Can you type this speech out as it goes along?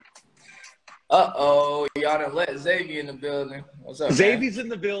Uh-oh, y'all done let Xavi in the building. What's up, man? Zavy's in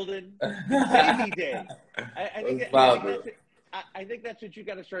the building. It's Zavy Day. What's poppin'? I think that's what you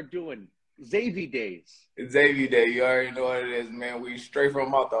got to start doing. Zavy days. It's Xavi Day. You already know what it is, man. We straight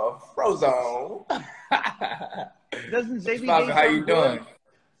from out the Frozone. Doesn't What's Zavy Day poppin'? How you sound good? doing?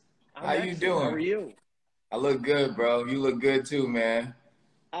 I'm How you excellent. How are doing? you? I look good, bro. You look good too, man.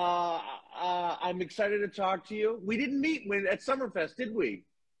 Uh, I'm excited to talk to you. We didn't meet at Summerfest, did we?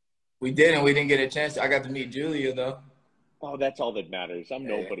 We didn't. We didn't get a chance. I got to meet Julia though. Oh, that's all that matters. I'm Yeah,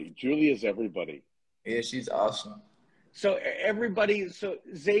 nobody. Julia's everybody. yeah, she's awesome. So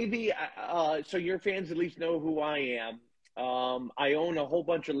Zavy, so your fans at least know who I am. I own a whole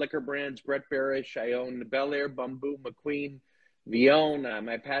bunch of liquor brands, Brett Barish. I own Bel Air, Bumbu, McQueen, Vion.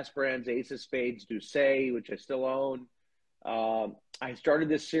 My past brands, Ace of Spades, Douce, which I still own. I started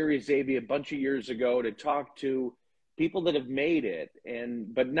this series, Zavy, a bunch of years ago to talk to people that have made it,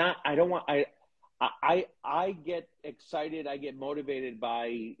 but not. I don't want. I get excited. I get motivated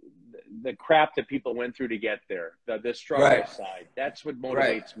by the crap that people went through to get there. The struggle Right, side. That's what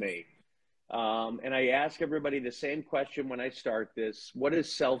right. motivates me. And I ask everybody the same question when I start this: what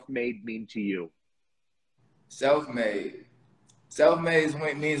does self-made mean to you? Self-made. Self-made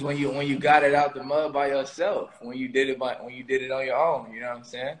means when you got it out the mud by yourself. When you did it on your own. You know what I'm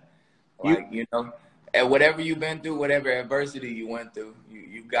saying? You Like, and whatever you've been through, whatever adversity you went through,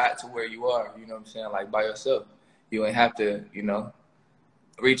 you got to where you are, you know what I'm saying? Like by yourself. You ain't have to,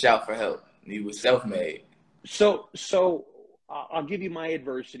 reach out for help. You were self-made. so I'll give you my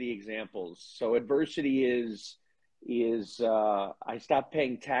adversity examples. So adversity is I stopped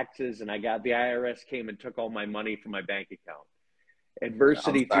paying taxes and the IRS came and took all my money from my bank account. I'm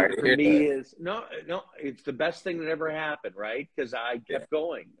Adversity sorry to for hear me that. is no, it's the best thing that ever happened, right? Because I Yeah. kept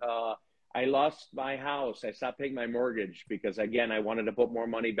going. I lost my house. I stopped paying my mortgage because, again, I wanted to put more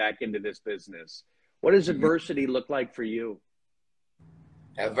money back into this business. What does Mhm. adversity look like for you?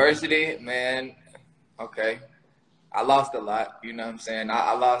 Adversity, man, okay. I lost a lot, you know what I'm saying?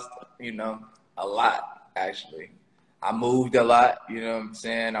 I lost, a lot, actually. I moved a lot, you know what I'm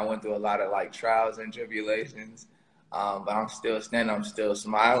saying? I went through a lot of like trials and tribulations, but I'm still standing, I'm still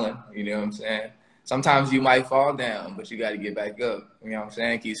smiling, you know what I'm saying? Sometimes you might fall down, but you got to get back up, you know what I'm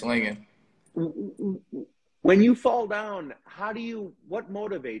saying? Keep swinging. When you fall down, what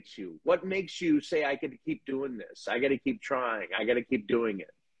motivates you? What makes you say, I got to keep doing this? I got to keep trying. I got to keep doing it.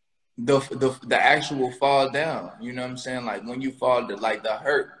 The actual fall down, you know what I'm saying? Like when you fall, like the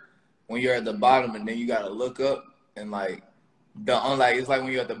hurt, when you're at the bottom and then you got to look up and like it's like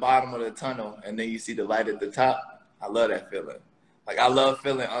when you're at the bottom of the tunnel and then you see the light at the top. I love that feeling. Like I love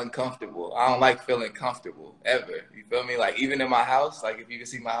feeling uncomfortable. I don't like feeling comfortable ever. You feel me? Like even in my house, like if you can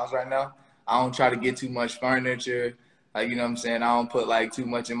see my house right now, I don't try to get too much furniture. Like you know what I'm saying? I don't put like too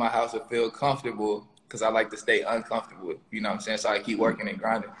much in my house to feel comfortable because I like to stay uncomfortable. You know what I'm saying? So I keep working and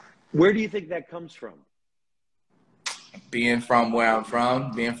grinding. Where do you think that comes from? Being from where I'm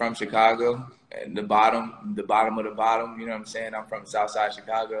from, being from Chicago, and the bottom of the bottom. You know what I'm saying? I'm from Southside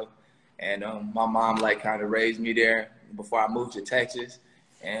Chicago, and my mom like kind of raised me there before I moved to Texas.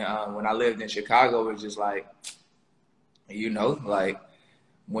 And when I lived in Chicago, it was just like, like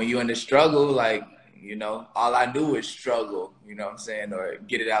when you're in the struggle, like all I knew was struggle. You know what I'm saying, or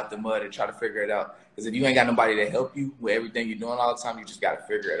get it out the mud and try to figure it out. Because if you ain't got nobody to help you with everything you're doing all the time, you just got to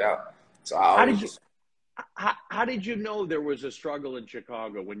figure it out. So I How always did you just how did you know there was a struggle in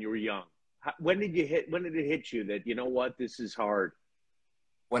Chicago when you were young? When did it hit you that, you know what, this is hard?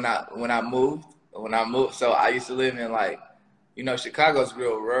 when I moved, so I used to live in like, Chicago's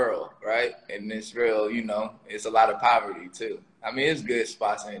real rural, right? And it's real, it's a lot of poverty too. I mean, it's good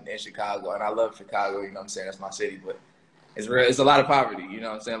spots in Chicago, and I love Chicago. You know what I'm saying? That's my city, but it's real. It's a lot of poverty. You know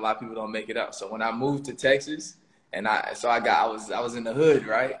what I'm saying? A lot of people don't make it out. So when I moved to Texas, I was in the hood,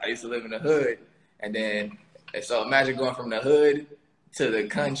 right? I used to live in the hood, and so imagine going from the hood to the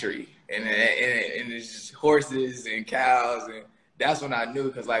country, and it's just horses and cows, and that's when I knew.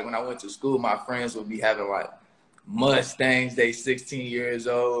 Because like when I went to school, my friends would be having like Mustangs. They 16 years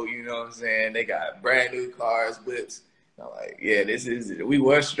old. You know what I'm saying? They got brand new cars, whips. I'm like, yeah, we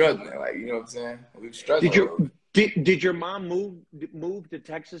were struggling. Like, you know what I'm saying? We were struggling Did a your little bit. did your mom move to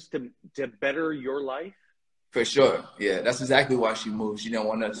Texas to better your life? For sure. Yeah, that's exactly why she moved. She didn't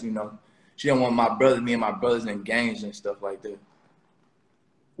want us, she didn't want me and my brothers in gangs and stuff like that.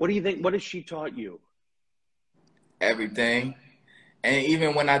 What do you think? What has she taught you? Everything. And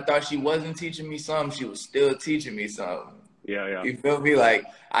even when I thought she wasn't teaching me something, she was still teaching me something. Yeah, yeah. You feel me? Like,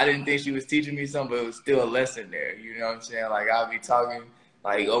 I didn't think she was teaching me something, but it was still a lesson there. You know what I'm saying? Like, I'll be talking,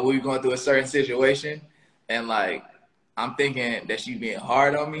 like, oh, we going through a certain situation, and, like, I'm thinking that she being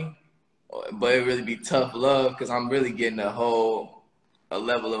hard on me, but it really be tough love because I'm really getting a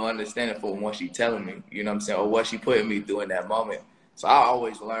level of understanding from what she telling me, you know what I'm saying, or what she putting me through in that moment. So I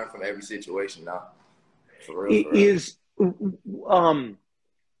always learn from every situation now, for real, for real. Is um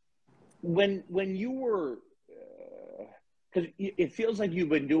when you were because it feels like you've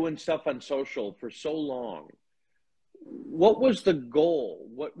been doing stuff on social for so long. What was the goal?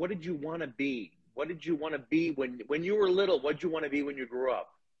 What did you want to be? What did you want to be when you were little? What did you want to be when you grew up?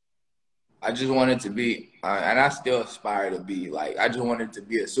 I just wanted to be, and I still aspire to be like. I just wanted to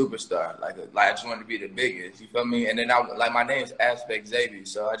be a superstar, like I just wanted to be the biggest. You feel me? And then I like my name's Aspect Zavi,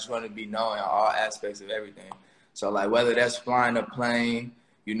 so I just want to be known in all aspects of everything. So like whether that's flying a plane,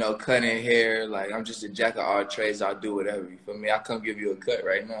 you know, cutting hair, like I'm just a jack of all trades. I'll do whatever. You feel me? I'll come give you a cut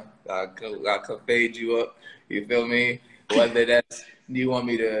right now. I'll come fade you up. You feel me? Whether that's you want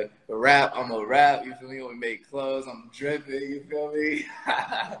me to rap, I'm a rap. You feel me? You want me to make clothes, I'm dripping. You feel me?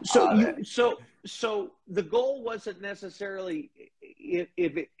 So All that. you so the goal wasn't necessarily if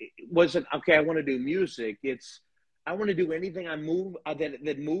it wasn't okay. I want to do music. It's I want to do anything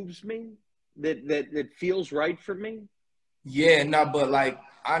that moves me, that feels right for me. Yeah, no, but like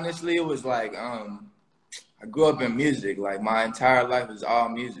honestly, it was like I grew up in music. Like my entire life is all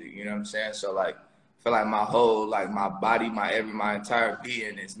music. You know what I'm saying? So like, I feel like my whole like my body, my entire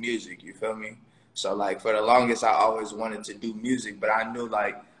being is music. You feel me? So like for the longest, I always wanted to do music, but I knew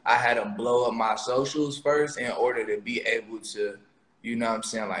like I had to blow up my socials first in order to be able to, you know what I'm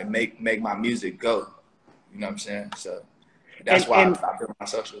saying, like make my music go. You know what I'm saying? So And that's why and I built my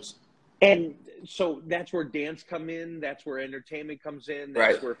socials. and so that's where dance come in. That's where entertainment comes in. Right,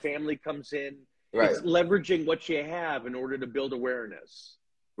 That's where family comes in. right, It's leveraging what you have in order to build awareness.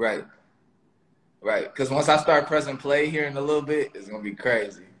 right. Right, because once I start pressing play here in a little bit, it's gonna be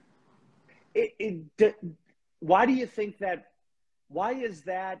crazy. It why do you think that? Why is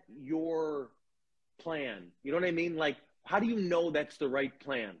that your plan? You know what I mean? Like, how do you know that's the right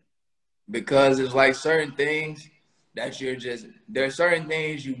plan? Because it's like certain things that you're just there's certain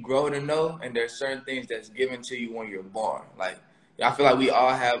things you grow to know, and there's certain things that's given to you when you're born. Like I feel like we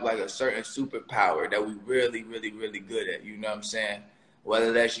all have like a certain superpower that we really, really, really good at. You know what I'm saying?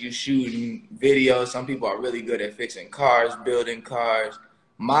 Whether that's you shooting videos, some people are really good at fixing cars, building cars.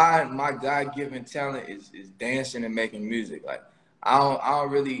 My God given talent is dancing and making music. Like I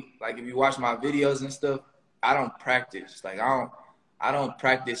don't really like if you watch my videos and stuff, I don't practice. Like I don't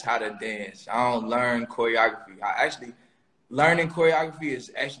practice how to dance. I don't learn choreography. I actually learning choreography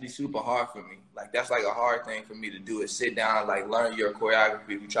is actually super hard for me. Like that's like a hard thing for me to do is sit down, like learn your choreography.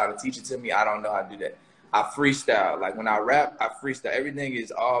 If you try to teach it to me, I don't know how to do that. I freestyle. Like when I rap, I freestyle. Everything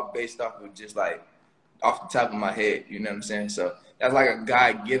is all based off of just like off the top of my head. You know what I'm saying? So that's like a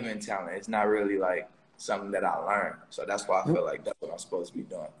God given talent. It's not really like something that I learned. So that's why I feel like that's what I'm supposed to be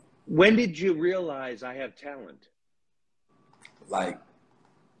doing. When did you realize I have talent? Like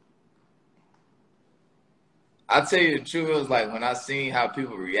I'll tell you the truth, it was like when I seen how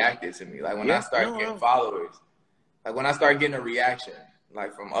people reacted to me. Like when I Yeah, started no, getting no. followers, like when I started getting a reaction,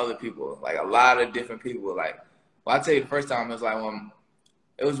 like from other people, like a lot of different people. Like, well, I'll tell you the first time it was like when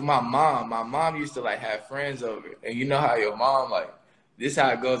it was my mom. My mom used to like have friends over, and you know how your mom like this how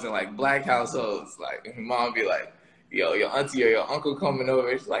it goes in like black households. Like your mom be like, "Yo, your auntie or your uncle coming over."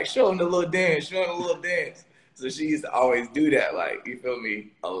 It's like show them the little dance, show them the little dance. So she used to always do that, like you feel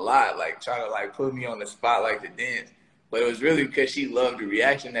me, a lot, like trying to like put me on the spot like to dance. But it was really because she loved the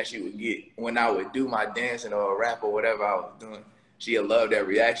reaction that she would get when I would do my dancing or rap or whatever I was doing. She would love that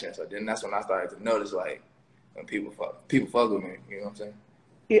reaction. So then that's when I started to notice like when people fuck with me. You know what I'm saying?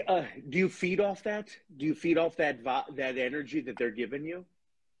 Do you feed off that? Do you feed off that energy that they're giving you?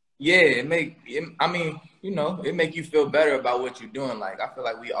 Yeah, I mean, you know, it make you feel better about what you're doing. Like I feel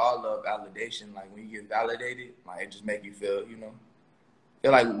like we all love validation. Like when you get validated, like it just make you feel, you know,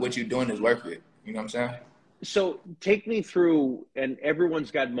 feel like what you're doing is worth it. You know what I'm saying? So take me through, and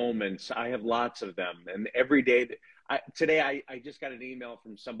everyone's got moments. I have lots of them, and every day. Today, I just got an email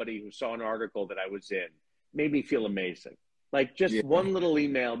from somebody who saw an article that I was in, made me feel amazing. Like just Yeah. one little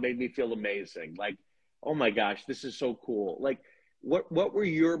email made me feel amazing. Like, oh my gosh, this is so cool. Like, what were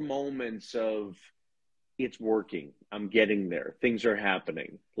your moments of it's working? I'm getting there. Things are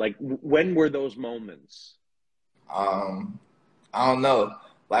happening. Like, when were those moments? Um, I don't know.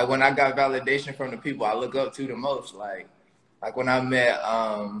 Like when I got validation from the people I look up to the most, like when I met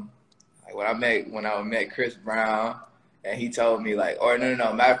when I met Chris Brown and he told me like or no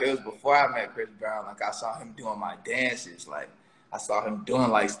matter if it was before I met Chris Brown, like I saw him doing my dances, like I saw him doing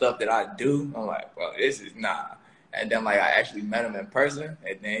like stuff that I do. I'm like, bro, this is nah. And then like I actually met him in person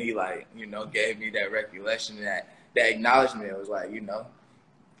and then he like, you know, gave me that recollection that acknowledgement. It was like, you know,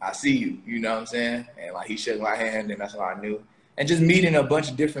 I see you, you know what I'm saying? And like he shook my hand and that's how I knew. And just meeting a bunch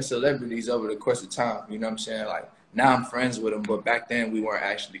of different celebrities over the course of time, you know what I'm saying? Like now I'm friends with them, but back then we weren't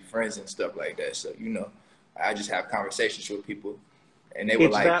actually friends and stuff like that. So, you know, I just have conversations with people and they were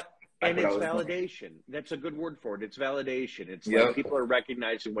It's that, like and what I it's was doing. validation. That's a good word for it. It's validation. It's like Yep. people are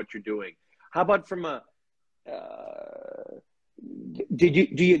recognizing what you're doing. How about from a, uh, do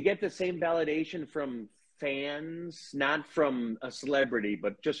you get the same validation from fans, not from a celebrity,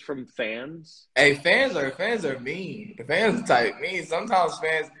 but just from fans? Hey, fans are mean. The fans are type mean. Sometimes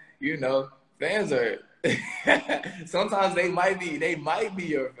fans, you know, fans are sometimes they might be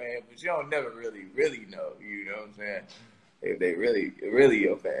your fan, but you don't never really know. You know what I'm saying? If they really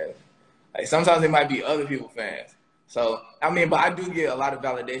your fans. Like sometimes they might be other people's fans. So I mean, but I do get a lot of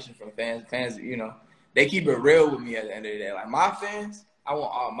validation from fans. Fans, you know, they keep it real with me at the end of the day. Like my fans, I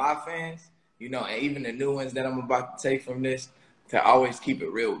want all my fans, you know, and even the new ones that I'm about to take from this to always keep it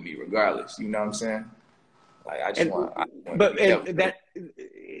real with me, regardless. You know what I'm saying? Like And I want it to but be and kept real. that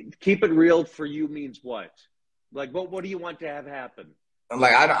keep it real for you means what? Like what do you want to have happen? And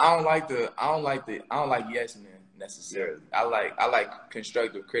like I don't like yes men necessarily. I like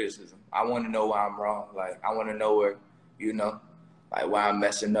constructive criticism. I want to know why I'm wrong. Like I want to know where, you know, like why I'm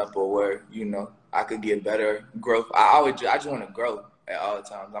messing up or where, you know, I could get better growth. I just want to grow at all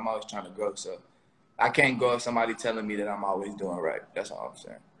times. I'm always trying to grow. So I can't grow if somebody telling me that I'm always doing right. That's all I'm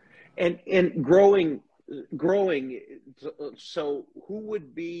saying. And growing. So who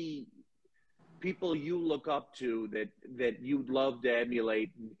would be people you look up to that you'd love to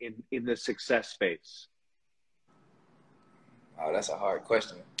emulate in the success space? Oh, that's a hard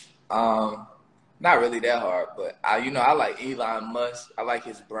question. Um, Not really that hard, but you know, I like Elon Musk. I like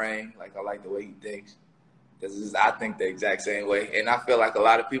his brain. Like I like the way he thinks because I think the exact same way. And I feel like a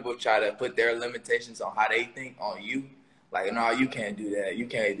lot of people try to put their limitations on how they think on you. Like, no, you can't do that. You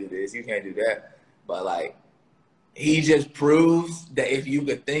can't do this. You can't do that. But like, he just proves that if you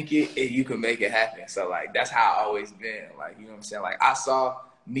could think it, you can make it happen. So like, that's how I always been. Like, you know what I'm saying? Like, I saw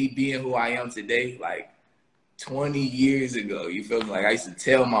me being who I am today. Like 20 years ago. You feel me? Like I used to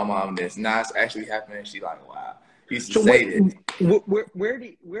tell my mom this. Now it's actually happening. She like, wow. He used to So say this. where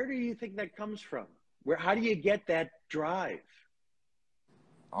do you think that comes from? Where how do you get that drive?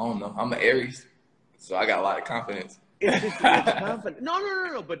 I don't know. I'm an Aries, so I got a lot of confidence. It's confident.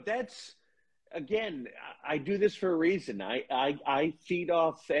 No. But that's again, I do this for a reason. I feed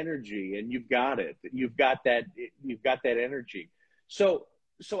off energy, and you've got it. You've got that. You've got that energy. So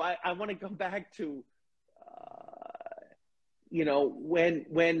I want to go back to you know when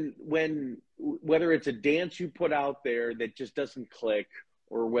whether it's a dance you put out there that just doesn't click,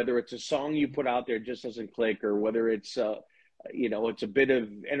 or whether it's a song you put out there just doesn't click, or whether it's you know it's a bit of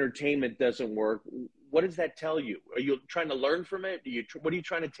entertainment doesn't work. What does that tell you? Are you trying to learn from it? What are you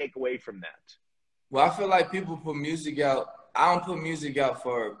trying to take away from that? Well, I feel like people put music out. I don't put music out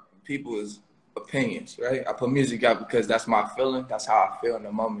for people's opinions, right? I put music out because that's my feeling. That's how I feel in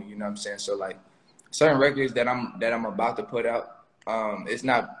the moment. You know what I'm saying? So like certain records that I'm about to put out, it's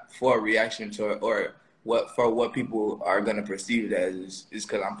not for a reaction to or what people are gonna perceive it as is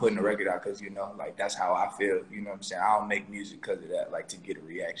because I'm putting a record out because you know like that's how I feel. You know what I'm saying? I don't make music because of that, like to get a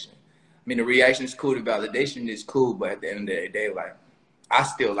reaction. I mean, the reaction is cool, the validation is cool, but at the end of the day, like I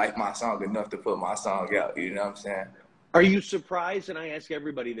still like my song enough to put my song out. You know what I'm saying? Are you surprised? And I ask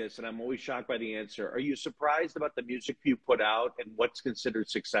everybody this, and I'm always shocked by the answer. Are you surprised about the music you put out and what's considered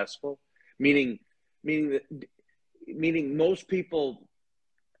successful? Meaning, meaning that, meaning most people.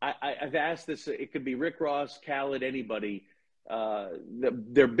 I've asked this. It could be Rick Ross, Khaled, anybody.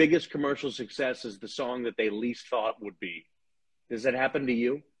 Their biggest commercial success is the song that they least thought would be. Does that happen to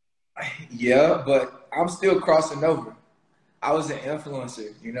you? Yeah, but I'm still crossing over. I was an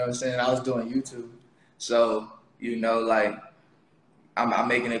influencer, you know what I'm saying? I was doing YouTube. So, you know, like I'm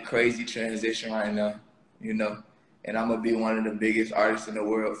making a crazy transition right now, you know, and I'm gonna be one of the biggest artists in the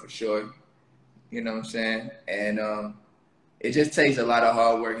world for sure. You know what I'm saying? And it just takes a lot of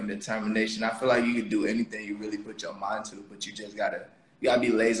hard work and determination. I feel like you can do anything you really put your mind to, but you gotta be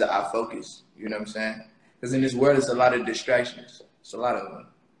laser eye focused. You know what I'm saying? Because in this world, there's a lot of distractions. It's a lot of them.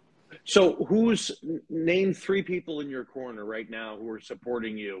 So, who's name three people in your corner right now who are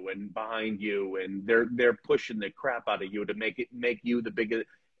supporting you and behind you, and they're pushing the crap out of you to make you the biggest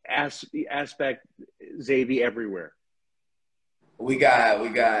aspect, Zavi, everywhere. We got we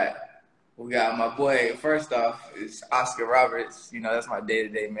got we got my boy. First off, is Oscar Roberts. You know, that's my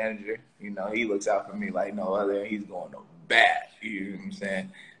day-to-day manager. You know, he looks out for me like no other. He's going to bat. You know what I'm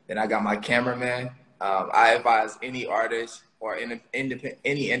saying? Then I got my cameraman. I advise any artist or any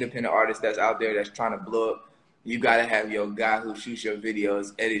independent artist that's out there that's trying to blow up. you gotta have your guy who shoots your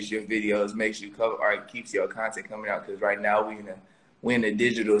videos, edits your videos, makes you cover art, keeps your content coming out. Because right now we in a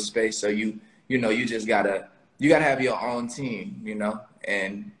digital space, so you know you just gotta have your own team, you know,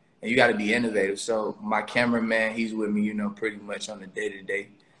 and you gotta be innovative. So my cameraman, he's with me, you know, pretty much on the day to day.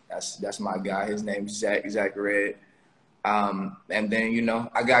 That's my guy. His name's Zach Red. And then, you know,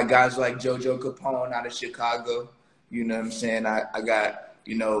 I got guys like JoJo Capone out of Chicago. You know what I'm saying? I got,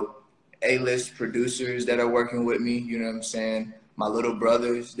 you know, A-list producers that are working with me. You know what I'm saying? My little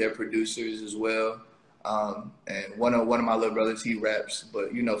brothers, they're producers as well. And one of my little brothers, he raps.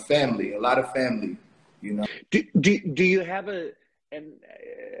 But, you know, family, a lot of family, you know. Do you have and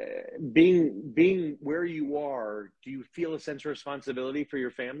being where you are, do you feel a sense of responsibility for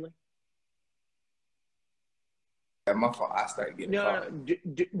your family? My fault. I started getting caught.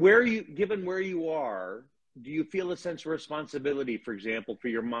 Where you, given where you are, do you feel a sense of responsibility, for example, for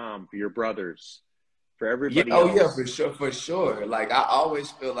your mom, for your brothers, for Yeah, everybody oh yeah, else? for sure. Like I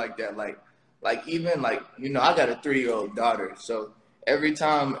always feel like that. Like even like, you know, I got a 3-year-old daughter. So every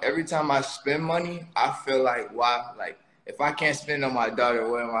time I spend money, I feel like why like if I can't spend on my daughter,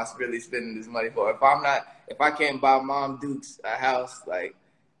 what am I really spending this money for? If I can't buy Mom Dukes a house, like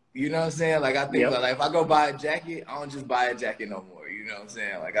you know what I'm saying? Like I think Yep. like if I go buy a jacket, I don't just buy a jacket no more. You know what I'm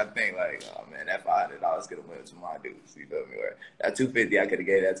saying? Like I think like, oh man, that $500 could have went to my dudes. You feel me? Or that 250, I could have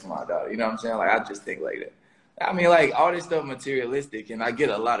gave that to my daughter. You know what I'm saying? Like I just think like that. I mean, like all this stuff materialistic, and I get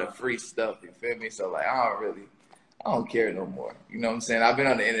a lot of free stuff. You feel me? So like I don't care no more. You know what I'm saying? I've been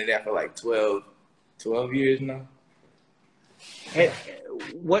on the internet for like 12 years now. Hey,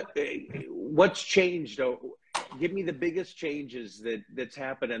 what's changed? Though? Give me the biggest changes that's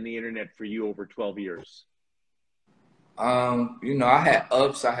happened on the internet for you over 12 years. You know, I had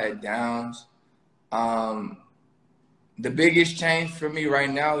ups, I had downs. Um, the biggest change for me right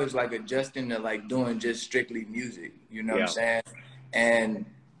now is like adjusting to like doing just strictly music. You know what I'm Yeah. saying? And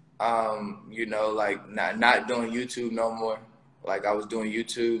you know, like not doing YouTube no more. Like I was doing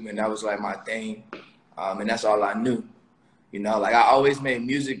YouTube, and that was like my thing, and that's all I knew. You know, like I always made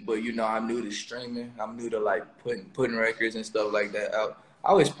music, but you know, I'm new to streaming. I'm new to like putting records and stuff like that out. I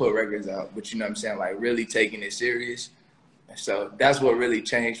always put records out, but you know what I'm saying? Like really taking it serious. So that's what really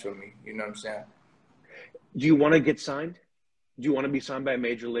changed for me. You know what I'm saying? Do you want to get signed? Do you want to be signed by a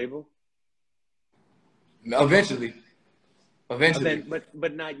major label? Eventually, eventually. Event,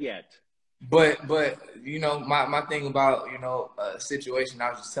 but not yet. But you know, my thing about, you know, a situation,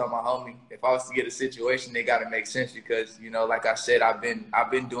 I was just telling my homie, if I was to get a situation, they gotta make sense because, you know, like I said, I've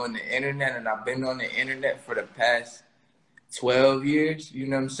been doing the internet, and I've been on the internet for the past 12 years, you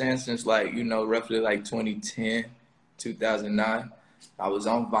know what I'm saying? Since like, you know, roughly like 2010, 2009. I was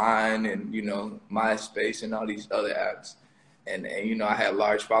on Vine and, you know, MySpace and all these other apps. And you know, I had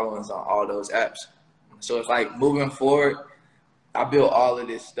large followings on all those apps. So it's like moving forward, I built all of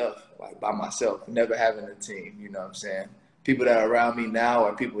this stuff like by myself, never having a team, you know what I'm saying? People that are around me now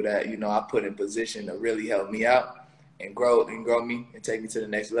are people that, you know, I put in position to really help me out and grow me and take me to the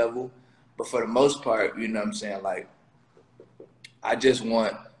next level. But for the most part, you know what I'm saying, like I just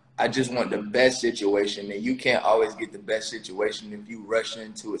want I just want the best situation, and you can't always get the best situation if you rush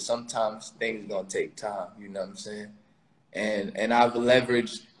into it. Sometimes things gonna take time, you know what I'm saying? And I've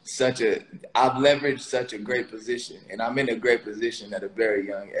leveraged such a great position, and I'm in a great position at a very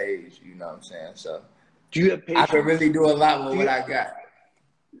young age, you know what I'm saying? So Do you have I can patience? really do a lot with Do what you, I got.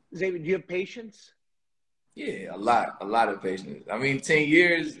 Xavier, do you have patience? Yeah, a lot of patience. I mean, 10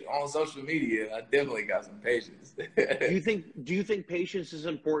 years on social media, I definitely got some patience. Do you think patience is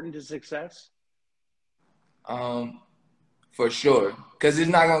important to success? um, For sure, because it's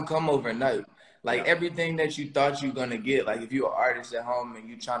not gonna come overnight. Like Yeah. everything that you thought you're gonna get, like if you're an artist at home and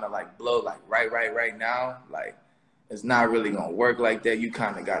you trying to like blow like right now, like it's not really gonna work like that. You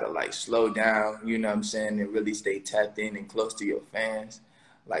kind of gotta like slow down, you know what I'm saying, and really stay tapped in and close to your fans.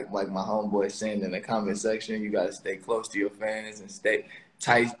 Like my homeboy saying in the comment section, you gotta stay close to your fans and stay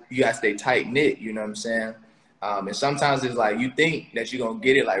tight. You gotta stay tight knit, you know what I'm saying. And sometimes it's like you think that you're gonna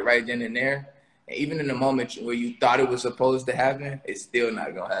get it like right then and there, even in the moment where you thought it was supposed to happen, it's still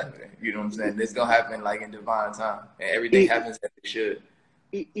not gonna happen. You know what I'm saying? It's gonna happen like in divine time, and everything It, happens as it should.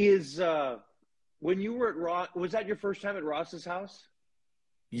 is when you were at Ross, was that your first time at Ross's house?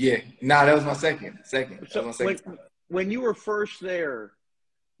 Yeah. Nah, that was my second. Second. That So was my second time. when you were first there,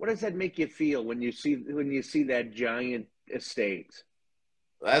 what does that make you feel when you see that giant estate?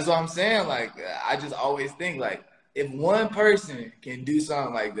 That's what I'm saying. Like I just always think like if one person can do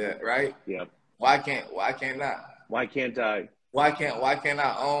something like that, right? Yeah. Why can't not? Why can't I? Why can't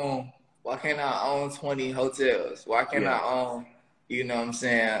I own why can't I own 20 hotels? Why can't Yeah. I own, you know what I'm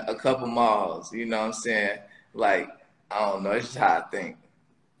saying, a couple malls, you know what I'm saying? Like, I don't know. It's just how I think.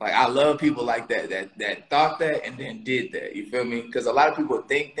 Like, I love people like that thought that and then did that. You feel me? Because a lot of people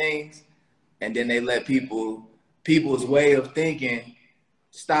think things and then they let people's way of thinking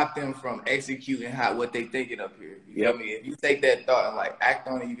stop them from executing what they thinking up here. You feel Yep. me? If you take that thought and like act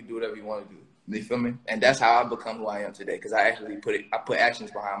on it, you can do whatever you want to do. You feel me? And that's how I become who I am today because I actually I put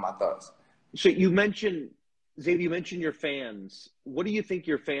actions behind my thoughts. So you mentioned, Xavier, you mentioned your fans. What do you think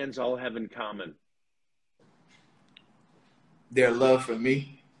your fans all have in common? Their love for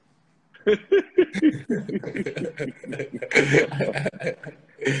me.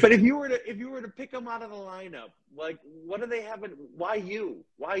 But if you were to pick them out of the lineup, like what do they have? Why you?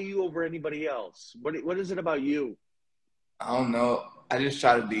 Why you over anybody else? What is it about you? I don't know. I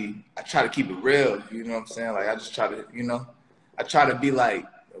try to keep it real. You know what I'm saying? Like I just try to, I try to be like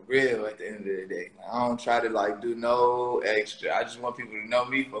real at the end of the day. I don't try to like do no extra. I just want people to know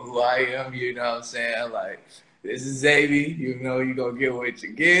me for who I am. You know what I'm saying? Like this is Zavi. You know you gonna get what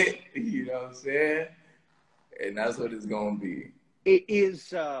you get. You know what I'm saying? And that's what it's gonna be. It is.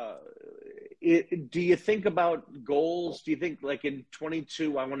 Do you think about goals? Do you think like in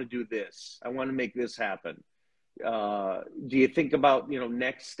 22, I want to do this. I want to make this happen. Do you think about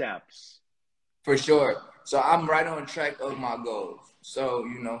next steps? For sure. So I'm right on track of my goals. So,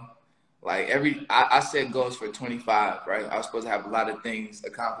 like I set goals for 25, right? I was supposed to have a lot of things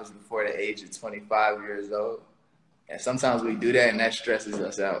accomplished before the age of 25 years old. And sometimes we do that and that stresses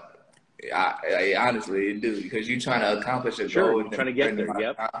us out. Honestly, it do because you're trying to accomplish a Sure, goal you're within trying a to get certain there. amount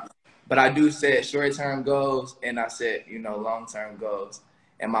Yep. of time. But I do set short-term goals and I set, long-term goals.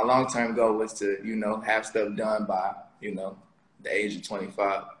 And my long-term goal was to, have stuff done by, the age of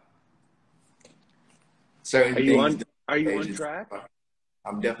 25. Are Certain you things on? done Are at the you age on of track? 25.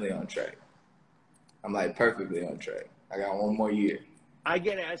 I'm definitely on track. I'm like perfectly on track. I got one more year. I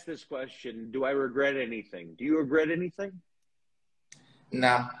get asked this question: do I regret anything? Do you regret anything?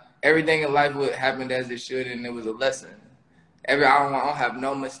 Nah, everything in life would happened as it should, and it was a lesson. I don't have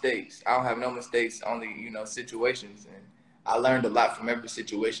no mistakes. I don't have no mistakes. Only situations, and I learned a lot from every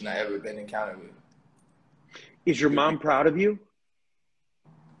situation I ever been encountered with. Is your mom proud of you?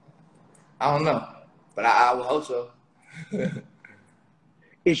 I don't know, but I would hope so.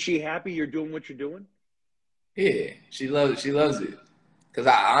 Is she happy you're doing what you're doing? Yeah, she loves it. She loves it. Cause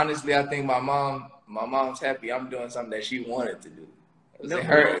I think my mom's happy. I'm doing something that she wanted to do. Cause No, in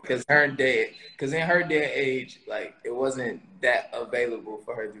her, no. cause in her day and age, like it wasn't that available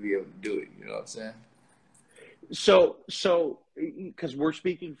for her to be able to do it. You know what I'm saying? So, because we're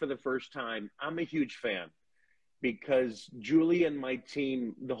speaking for the first time, I'm a huge fan because Julie and my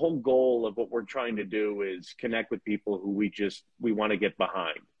team, the whole goal of what we're trying to do is connect with people who we want to get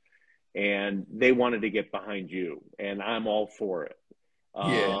behind, and they wanted to get behind you, and I'm all for it.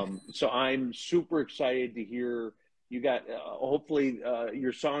 Yeah, So I'm super excited to hear you got. Hopefully,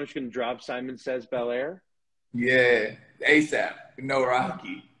 your song is going to drop. Simon Says Bel Air. yeah. ASAP. No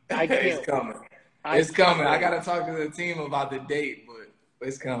Rocky. I It's can't. coming. I It's can't coming. I wait. gotta talk to the team about the date, but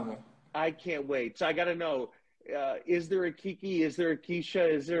it's coming. I can't wait. So I got to know: is there a Kiki? Is there a Keisha?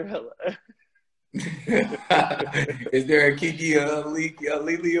 Is there a Is there a Kiki, a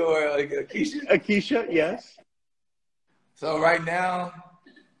Lily, or a Keisha? a Keisha? Yes. So right now,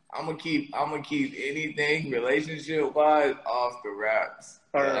 I'm gonna keep anything relationship wise off the wraps.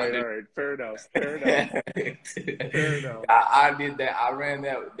 All right. All right. Fair enough. Fair enough. Fair enough. I did that. I ran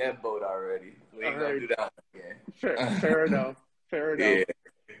that boat already. We All ain't gonna right. do that one Fair again. enough. Fair enough. Yeah,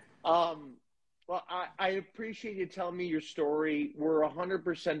 Um, well, I appreciate you telling me your story. We're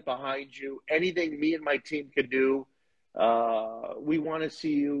 100% behind you. Anything me and my team could do, we want to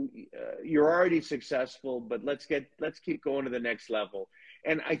see you. You're already successful, but let's keep going to the next level.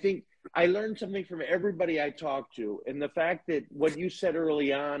 And I think I learned something from everybody I talked to, and the fact that what you said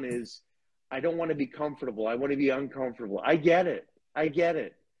early on is, I don't want to be comfortable. I want to be uncomfortable. I get it. I get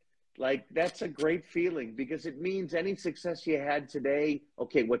it. Like that's a great feeling because it means any success you had today,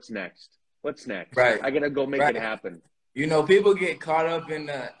 okay, what's next? What's next? right, I gotta go make it right. happen. People get caught up in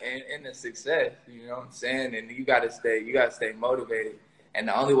the success. You know what I'm saying? And you gotta stay motivated. And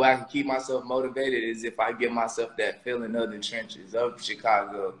the only way I can keep myself motivated is if I give myself that feeling of the trenches of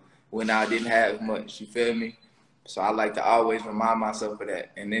Chicago when I didn't have much. You feel me? So I like to always remind myself of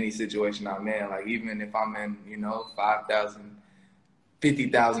that in any situation I'm in. Like even if I'm in, 5,000,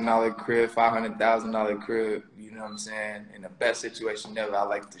 $50,000 crib, $500,000 crib, you know what I'm saying? In the best situation ever, I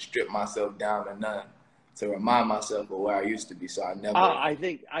like to strip myself down to none to remind myself of where I used to be, so I I never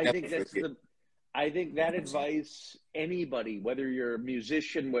think forget. I think that advice, anybody, whether you're a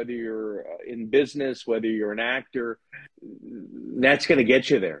musician, whether you're in business, whether you're an actor, that's going to get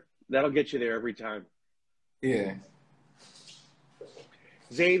you there. That'll get you there every time. Yeah.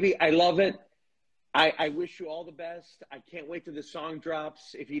 Zavi, I love it. I wish you all the best. I can't wait till the song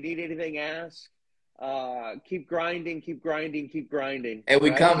drops. If you need anything, ask. Keep grinding, keep grinding, keep grinding. Hey, we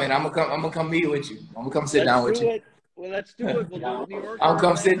Right? coming. I'm gonna come meet with you. I'm gonna come sit Let's down with do you. it. Well, let's do it. We'll do it New York I'm or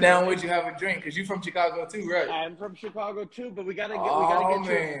come sit Orlando. down with you, have a drink, cause you from Chicago too, right? I'm from Chicago too, but we gotta Oh get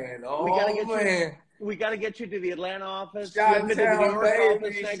you. man, We gotta oh get you. man. We gotta get you to the Atlanta office. You haven't been to the New Chi-town, York office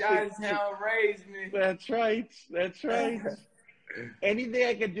baby. next week. Chi-town raised me. That's right. That's right. Anything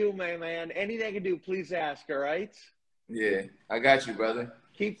I can do, my man. Anything I can do, please ask. All right. Yeah, I got you, brother.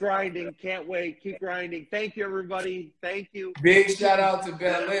 Keep grinding. Can't wait. Keep grinding. Thank you, everybody. Thank you. Big shout out to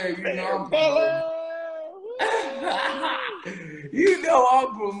Bel Air. You know I'm promoting. You know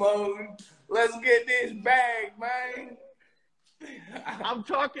I'm promoting. Let's get this bag, man. I'm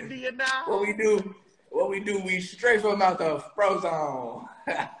talking to you now. What we do, we straight from out the Frozone.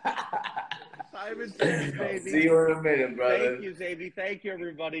 Simon says, baby. See you in a minute, brother. Thank you, Zavi. Thank you,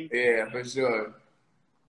 everybody. Yeah, for sure.